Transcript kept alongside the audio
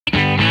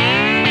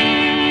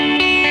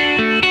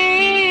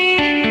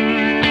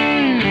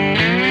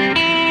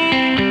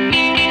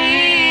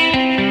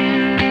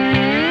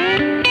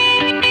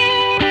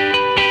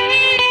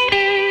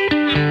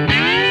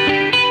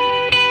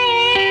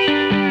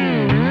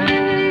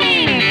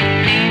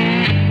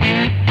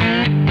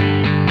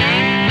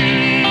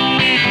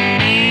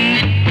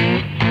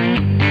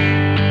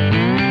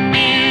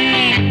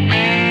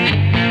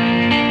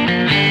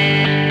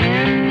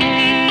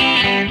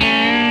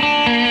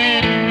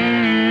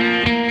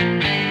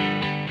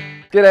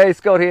G'day,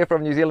 Scott here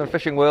from New Zealand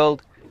Fishing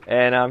World,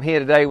 and I'm here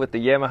today with the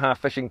Yamaha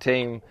fishing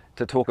team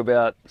to talk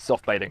about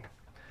soft baiting.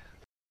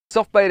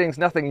 Soft baiting's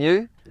nothing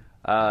new.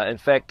 In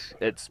fact,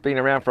 it's been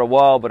around for a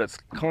while, but it's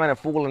kind of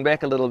fallen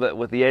back a little bit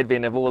with the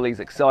advent of all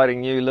these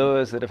exciting new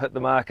lures that have hit the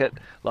market,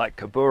 like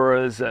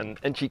kaburas and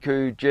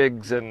inchiku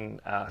jigs and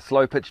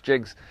slow pitch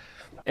jigs.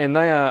 And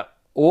they are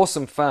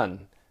awesome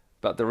fun,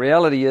 but the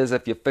reality is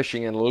if you're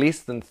fishing in less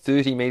than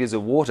 30 meters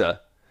of water,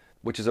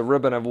 which is a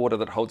ribbon of water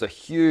that holds a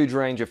huge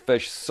range of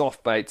fish,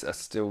 soft baits are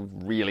still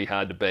really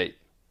hard to beat.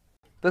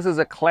 This is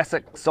a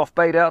classic soft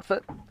bait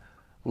outfit.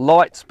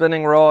 Light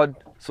spinning rod,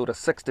 sort of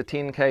 6 to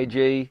 10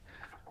 kg,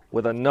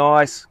 with a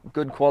nice,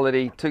 good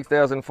quality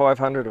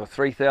 2500 or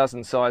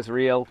 3000 size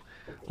reel,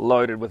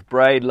 loaded with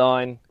braid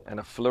line and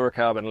a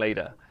fluorocarbon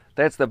leader.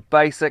 That's the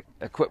basic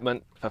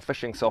equipment for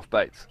fishing soft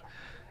baits.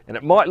 And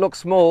it might look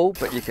small,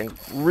 but you can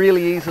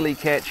really easily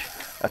catch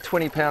a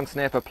 20-pound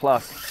snapper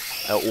plus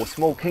or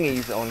small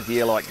kingies on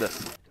gear like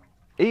this.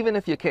 Even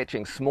if you're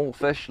catching small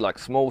fish like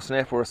small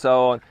snapper or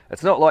so on,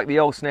 it's not like the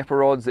old snapper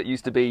rods that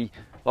used to be,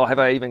 oh, have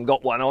I even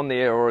got one on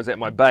there, or is that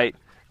my bait?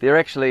 They're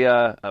actually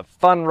a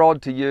fun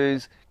rod to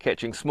use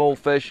catching small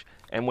fish,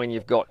 and when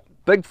you've got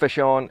big fish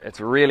on, it's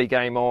really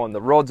game on.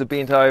 The rods are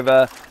bent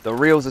over, the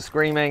reels are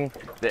screaming.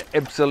 They're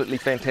absolutely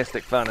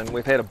fantastic fun, and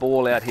we've had a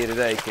ball out here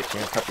today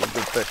catching a couple of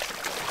good fish.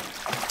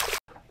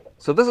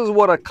 So this is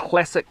what a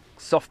classic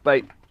soft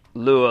bait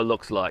lure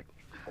looks like.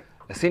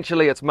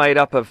 Essentially, it's made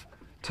up of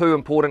two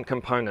important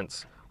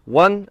components.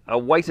 One, a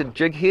weighted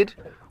jig head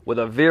with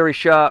a very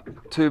sharp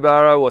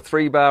 2-baro or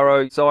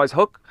 3-baro size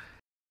hook,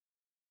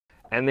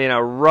 and then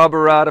a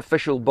rubber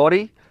artificial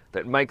body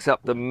that makes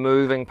up the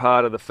moving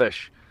part of the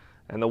fish.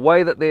 And the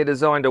way that they're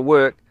designed to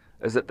work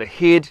is that the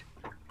head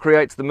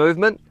creates the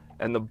movement,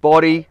 and the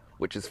body,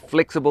 which is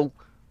flexible,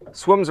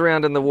 swims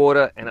around in the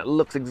water, and it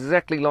looks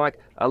exactly like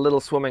a little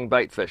swimming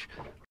bait fish.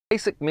 The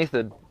basic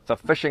method for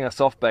fishing a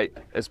soft bait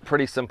is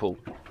pretty simple.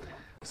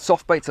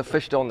 Soft baits are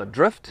fished on the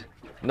drift,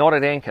 not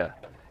at anchor,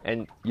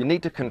 and you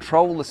need to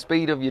control the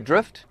speed of your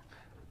drift,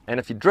 and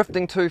if you're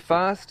drifting too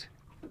fast,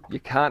 you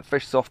can't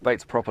fish soft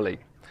baits properly.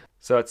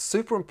 So it's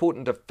super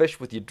important to fish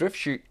with your drift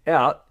chute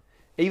out.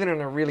 Even in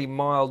a really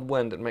mild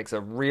wind, it makes a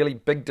really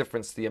big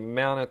difference to the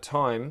amount of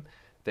time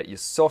that your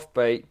soft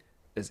bait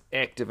is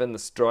active in the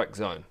strike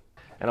zone.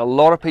 And a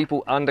lot of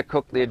people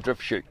undercook their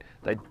drift chute.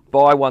 They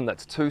buy one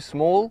that's too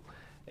small,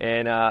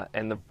 and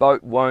the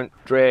boat won't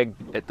drag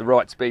at the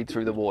right speed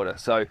through the water.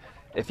 So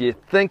if you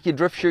think your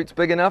drift chute's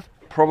big enough,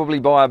 probably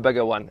buy a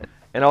bigger one.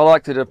 And I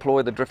like to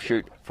deploy the drift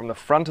chute from the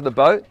front of the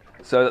boat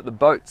so that the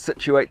boat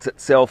situates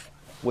itself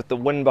with the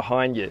wind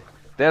behind you.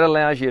 That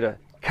allows you to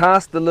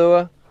cast the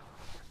lure,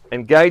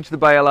 engage the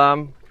bail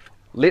arm,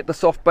 let the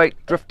soft bait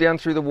drift down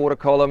through the water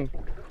column,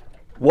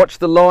 watch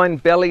the line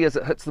belly as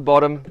it hits the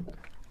bottom,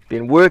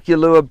 then work your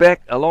lure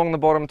back along the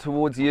bottom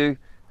towards you,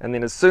 and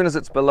then as soon as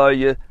it's below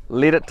you,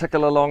 let it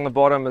tickle along the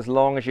bottom as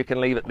long as you can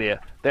leave it there.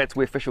 That's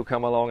where fish will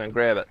come along and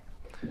grab it.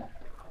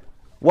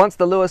 Once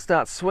the lure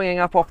starts swinging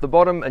up off the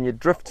bottom and your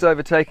drift's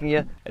overtaking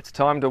you, it's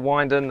time to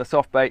wind in the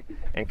soft bait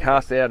and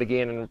cast out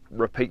again and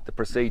repeat the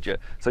procedure.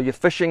 So you're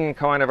fishing in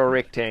kind of a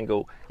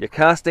rectangle. You're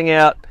casting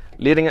out,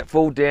 letting it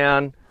fall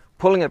down,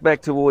 pulling it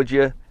back towards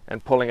you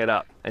and pulling it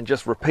up, and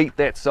just repeat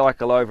that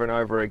cycle over and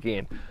over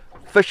again.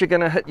 Fish are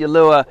going to hit your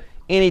lure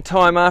any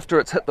time after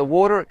it's hit the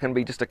water. It can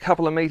be just a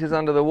couple of meters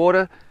under the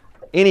water,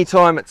 any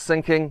time it's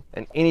sinking,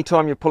 and any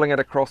time you're pulling it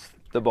across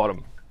the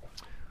bottom.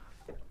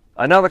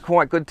 Another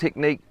quite good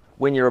technique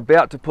when you're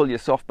about to pull your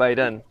soft bait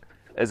in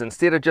is,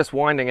 instead of just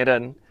winding it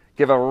in,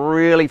 give a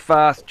really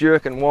fast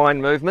jerk and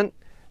wind movement,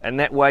 and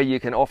that way you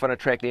can often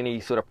attract any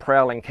sort of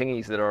prowling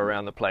kingies that are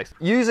around the place.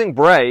 Using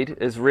braid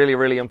is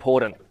really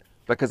important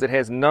because it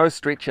has no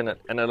stretch in it,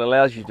 and it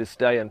allows you to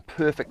stay in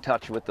perfect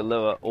touch with the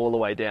lure all the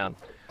way down,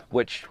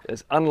 which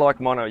is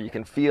unlike mono. You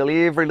can feel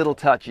every little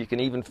touch. You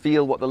can even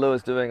feel what the lure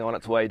is doing on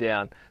its way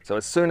down. So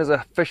as soon as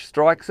a fish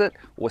strikes it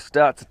or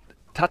starts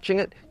touching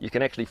it, you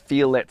can actually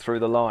feel that through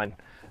the line.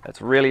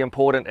 It's really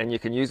important, and you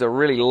can use a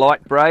really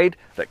light braid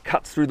that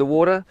cuts through the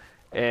water,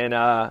 and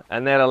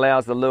that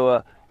allows the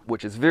lure,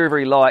 which is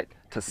very light,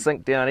 to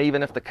sink down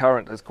even if the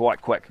current is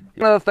quite quick.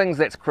 One of the things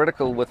that's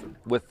critical with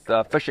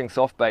fishing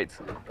soft baits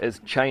is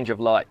change of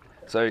light.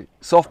 So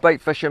soft bait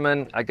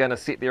fishermen are going to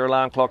set their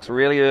alarm clocks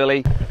really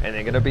early, and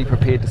they're going to be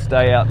prepared to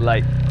stay out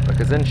late,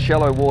 because in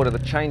shallow water the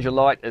change of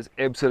light is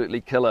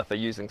absolutely killer for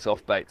using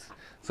soft baits.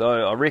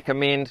 So I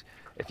recommend,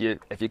 if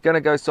you're going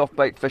to go soft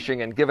bait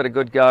fishing and give it a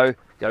good go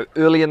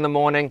early in the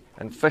morning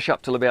and fish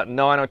up till about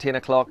 9 or 10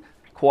 o'clock.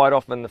 Quite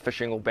often the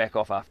fishing will back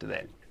off after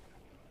that.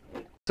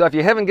 So if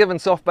you haven't given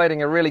soft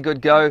baiting a really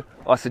good go,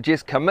 I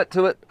suggest commit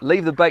to it,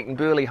 leave the bait and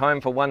burley home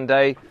for one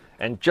day,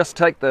 and just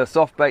take the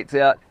soft baits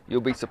out.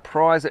 You'll be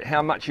surprised at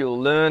how much you'll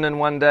learn in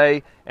one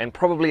day, and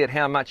probably at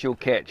how much you'll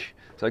catch.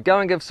 So go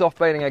and give soft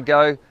baiting a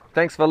go.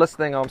 Thanks for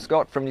listening. I'm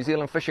Scott from New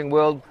Zealand Fishing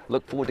World.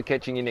 Look forward to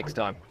catching you next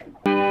time.